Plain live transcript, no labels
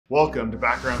Welcome to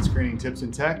Background Screening Tips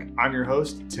in Tech. I'm your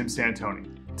host, Tim Santoni.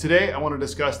 Today, I want to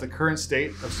discuss the current state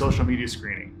of social media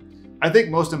screening. I think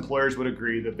most employers would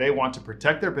agree that they want to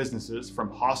protect their businesses from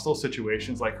hostile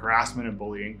situations like harassment and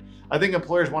bullying. I think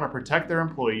employers want to protect their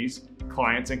employees,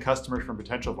 clients, and customers from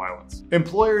potential violence.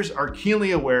 Employers are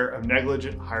keenly aware of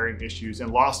negligent hiring issues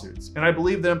and lawsuits, and I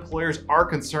believe that employers are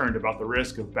concerned about the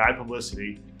risk of bad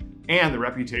publicity and the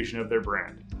reputation of their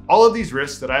brand. All of these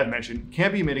risks that I have mentioned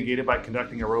can be mitigated by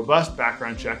conducting a robust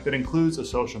background check that includes a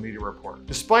social media report.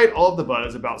 Despite all of the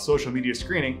buzz about social media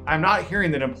screening, I'm not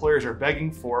hearing that employers are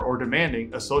begging for or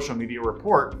demanding a social media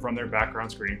report from their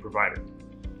background screening provider.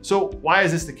 So why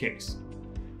is this the case?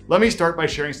 Let me start by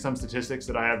sharing some statistics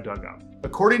that I have dug up.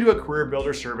 According to a Career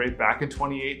Builder survey back in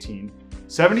 2018,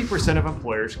 70% of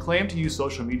employers claim to use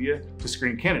social media to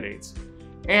screen candidates,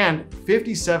 and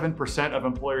 57% of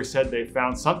employers said they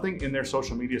found something in their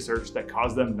social media search that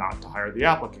caused them not to hire the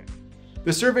applicant.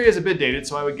 The survey is a bit dated,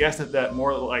 so I would guess that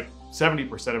more like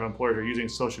 70% of employers are using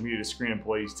social media to screen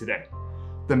employees today.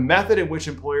 The method in which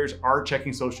employers are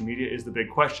checking social media is the big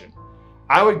question.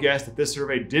 I would guess that this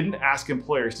survey didn't ask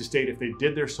employers to state if they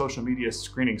did their social media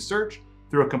screening search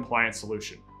through a compliance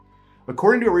solution.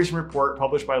 According to a recent report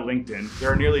published by LinkedIn,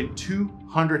 there are nearly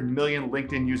 200 million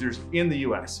LinkedIn users in the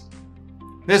US.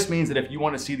 This means that if you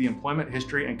want to see the employment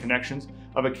history and connections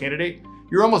of a candidate,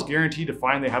 you're almost guaranteed to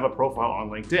find they have a profile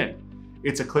on LinkedIn.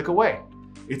 It's a click away.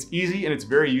 It's easy and it's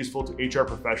very useful to HR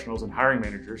professionals and hiring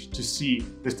managers to see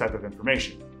this type of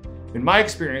information. In my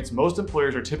experience, most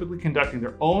employers are typically conducting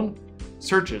their own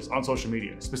searches on social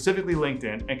media, specifically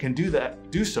LinkedIn, and can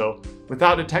do so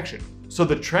without detection. So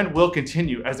the trend will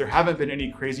continue, as there haven't been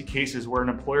any crazy cases where an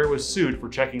employer was sued for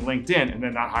checking LinkedIn and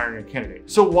then not hiring a candidate.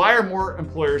 So why are more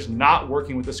employers not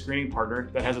working with a screening partner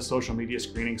that has a social media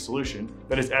screening solution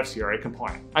that is FCRA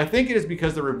compliant? I think it is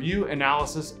because the review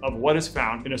analysis of what is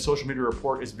found in a social media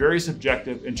report is very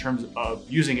subjective in terms of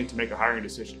using it to make a hiring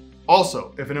decision.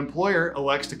 Also, if an employer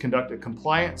elects to conduct a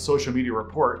compliant social media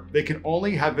report, they can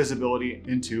only have visibility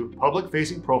into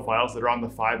public-facing profiles that are on the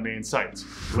 5 main sites: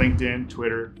 LinkedIn,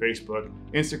 Twitter, Facebook,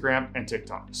 Instagram, and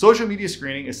TikTok. Social media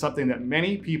screening is something that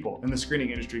many people in the screening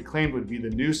industry claimed would be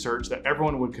the new search that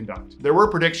everyone would conduct. There were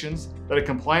predictions that a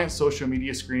compliant social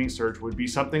media screening search would be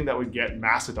something that would get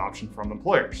mass adoption from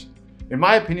employers. In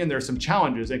my opinion, there are some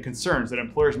challenges and concerns that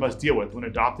employers must deal with when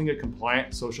adopting a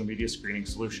compliant social media screening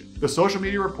solution. The social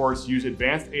media reports use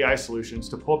advanced AI solutions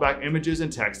to pull back images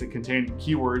and text that contain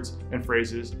keywords and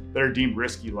phrases that are deemed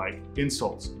risky, like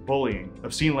insults, bullying,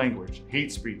 obscene language,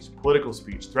 hate speech, political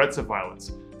speech, threats of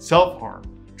violence, self-harm,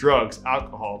 drugs,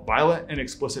 alcohol, violent and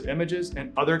explicit images,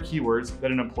 and other keywords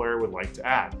that an employer would like to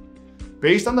add.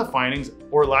 Based on the findings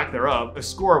or lack thereof, a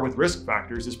score with risk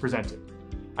factors is presented.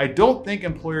 I don't think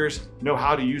employers know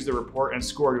how to use the report and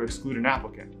score to exclude an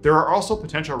applicant. There are also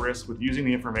potential risks with using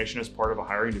the information as part of a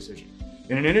hiring decision.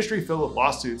 In an industry filled with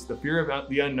lawsuits, the fear of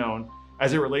the unknown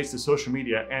as it relates to social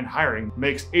media and hiring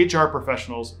makes HR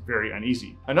professionals very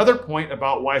uneasy. Another point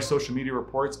about why social media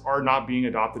reports are not being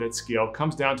adopted at scale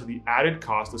comes down to the added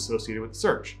cost associated with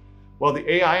search. While the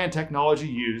AI and technology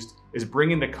used is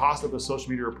bringing the cost of the social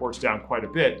media reports down quite a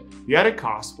bit, the added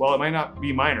cost, while it might not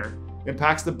be minor,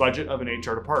 impacts the budget of an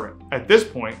HR department. At this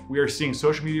point, we are seeing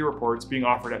social media reports being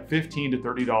offered at $15 to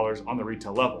 $30 on the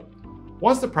retail level.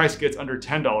 Once the price gets under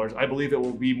 $10, I believe it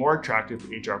will be more attractive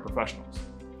to HR professionals.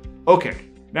 Okay,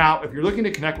 now if you're looking to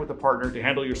connect with a partner to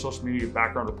handle your social media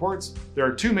background reports, there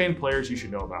are 2 main players you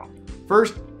should know about.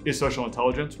 First is Social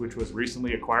Intelligence, which was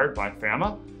recently acquired by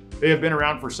FAMA. They have been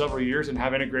around for several years and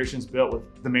have integrations built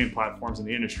with the main platforms in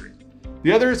the industry.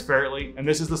 The other is Ferretly, and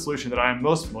this is the solution that I am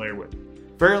most familiar with.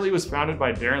 Ferretly was founded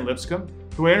by Darren Lipscomb,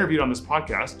 who I interviewed on this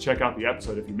podcast. Check out the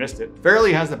episode if you missed it.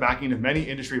 Ferretly has the backing of many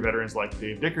industry veterans like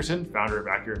Dave Dickerson, founder of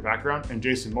Accurate Background, and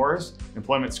Jason Morris,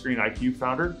 Employment Screen IQ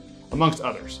founder, amongst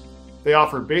others. They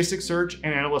offer basic search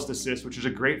and analyst assist, which is a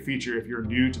great feature if you're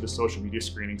new to the social media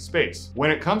screening space.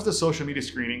 When it comes to social media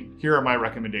screening, here are my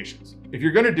recommendations. If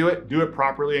you're going to do it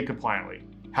properly and compliantly.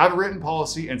 Have a written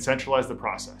policy and centralize the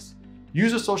process.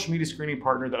 Use a social media screening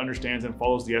partner that understands and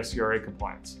follows the FCRA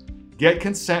compliance. Get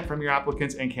consent from your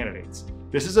applicants and candidates.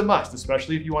 This is a must,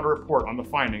 especially if you want to report on the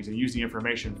findings and use the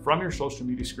information from your social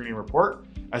media screening report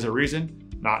as a reason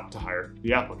not to hire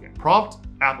the applicant. Prompt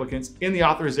applicants in the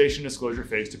authorization disclosure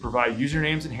phase to provide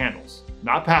usernames and handles,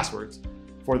 not passwords,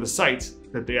 for the sites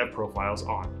that they have profiles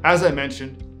on. As I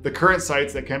mentioned, the current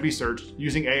sites that can be searched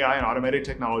using AI and automated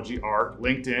technology are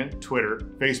LinkedIn, Twitter,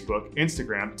 Facebook,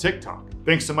 Instagram, TikTok.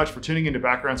 Thanks so much for tuning into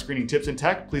Background Screening Tips in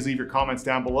Tech. Please leave your comments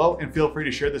down below and feel free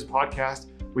to share this podcast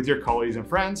with your colleagues and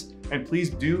friends. And please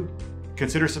do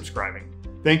consider subscribing.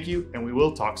 Thank you, and we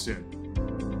will talk soon.